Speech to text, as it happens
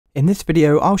In this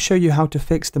video, I'll show you how to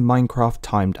fix the Minecraft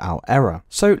timed out error.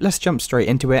 So let's jump straight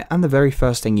into it, and the very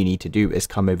first thing you need to do is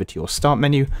come over to your start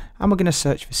menu, and we're going to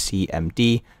search for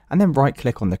CMD, and then right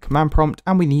click on the command prompt,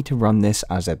 and we need to run this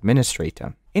as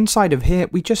administrator. Inside of here,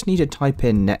 we just need to type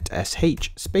in netsh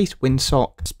space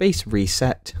winsock space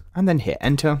reset, and then hit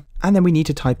enter. And then we need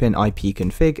to type in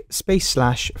ipconfig space /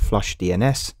 flush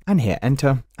DNS and hit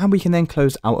enter. And we can then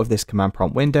close out of this command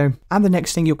prompt window. And the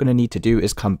next thing you're going to need to do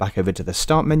is come back over to the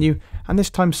start menu, and this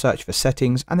time search for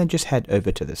settings, and then just head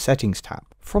over to the settings tab.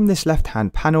 From this left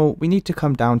hand panel, we need to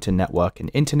come down to network and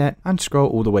internet and scroll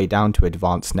all the way down to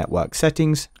advanced network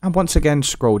settings. And once again,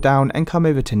 scroll down and come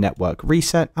over to network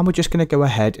reset. And we're just going to go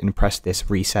ahead and press this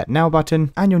reset now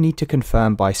button, and you'll need to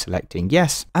confirm by selecting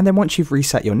yes. And then once you've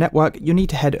reset your network, you'll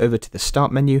need to head over to the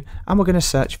start menu, and we're going to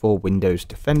search for Windows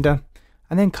Defender,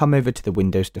 and then come over to the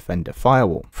Windows Defender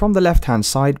Firewall. From the left hand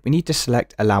side, we need to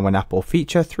select allow an app or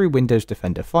feature through Windows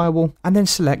Defender Firewall, and then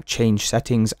select change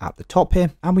settings at the top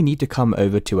here, and we need to come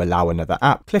over to allow another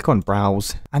app, click on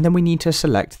browse, and then we need to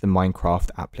select the Minecraft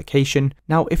application.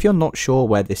 Now if you're not sure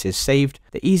where this is saved,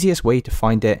 the easiest way to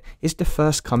find it is to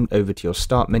first come over to your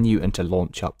start menu and to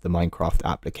launch up the Minecraft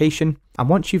application. And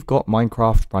once you've got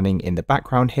Minecraft running in the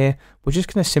background here, we're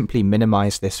just going to simply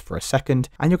minimize this for a second,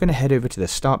 and you're going to head over to the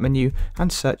start menu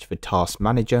and search for Task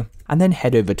Manager, and then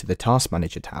head over to the Task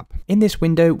Manager tab. In this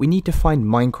window, we need to find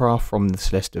Minecraft from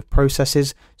this list of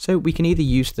processes, so we can either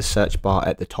use the search bar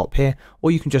at the top here,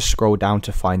 or you can just scroll down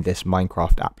to find this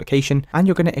Minecraft application, and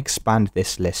you're going to expand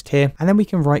this list here, and then we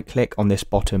can right click on this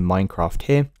bottom Minecraft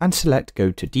here and select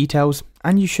Go to Details,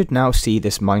 and you should now see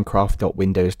this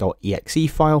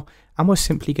minecraft.windows.exe file. And we're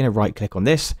simply going to right click on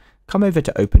this, come over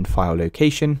to open file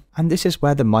location, and this is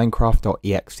where the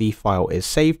minecraft.exe file is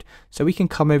saved. So we can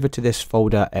come over to this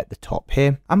folder at the top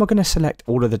here, and we're going to select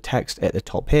all of the text at the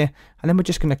top here, and then we're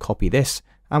just going to copy this,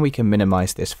 and we can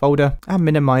minimize this folder and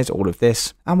minimize all of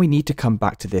this. And we need to come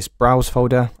back to this browse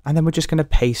folder, and then we're just going to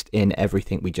paste in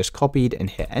everything we just copied and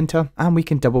hit enter. And we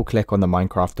can double click on the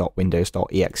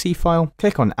minecraft.windows.exe file,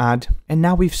 click on add, and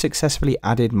now we've successfully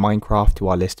added Minecraft to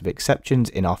our list of exceptions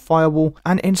in our firewall.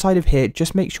 And inside of here,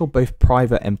 just make sure both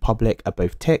private and public are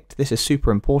both ticked. This is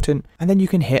super important. And then you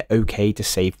can hit OK to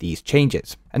save these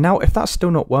changes. And now if that's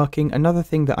still not working, another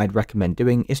thing that I'd recommend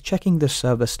doing is checking the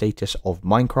server status of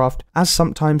Minecraft, as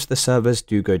sometimes the servers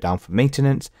do go down for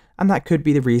maintenance, and that could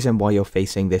be the reason why you're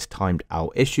facing this timed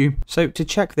out issue. So to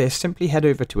check this, simply head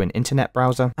over to an internet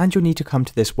browser, and you'll need to come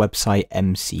to this website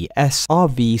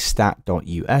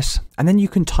mcsrvstat.us, and then you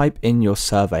can type in your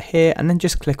server here, and then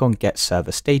just click on get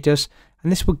server status,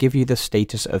 and this will give you the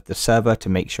status of the server to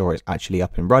make sure it's actually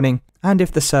up and running. And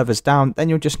if the server's down, then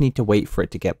you'll just need to wait for it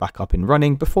to get back up and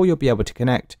running before you'll be able to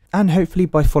connect. And hopefully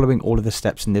by following all of the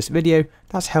steps in this video,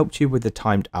 that's helped you with the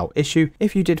timed out issue.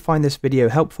 If you did find this video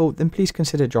helpful, then please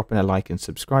consider dropping a like and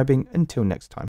subscribing. Until next time.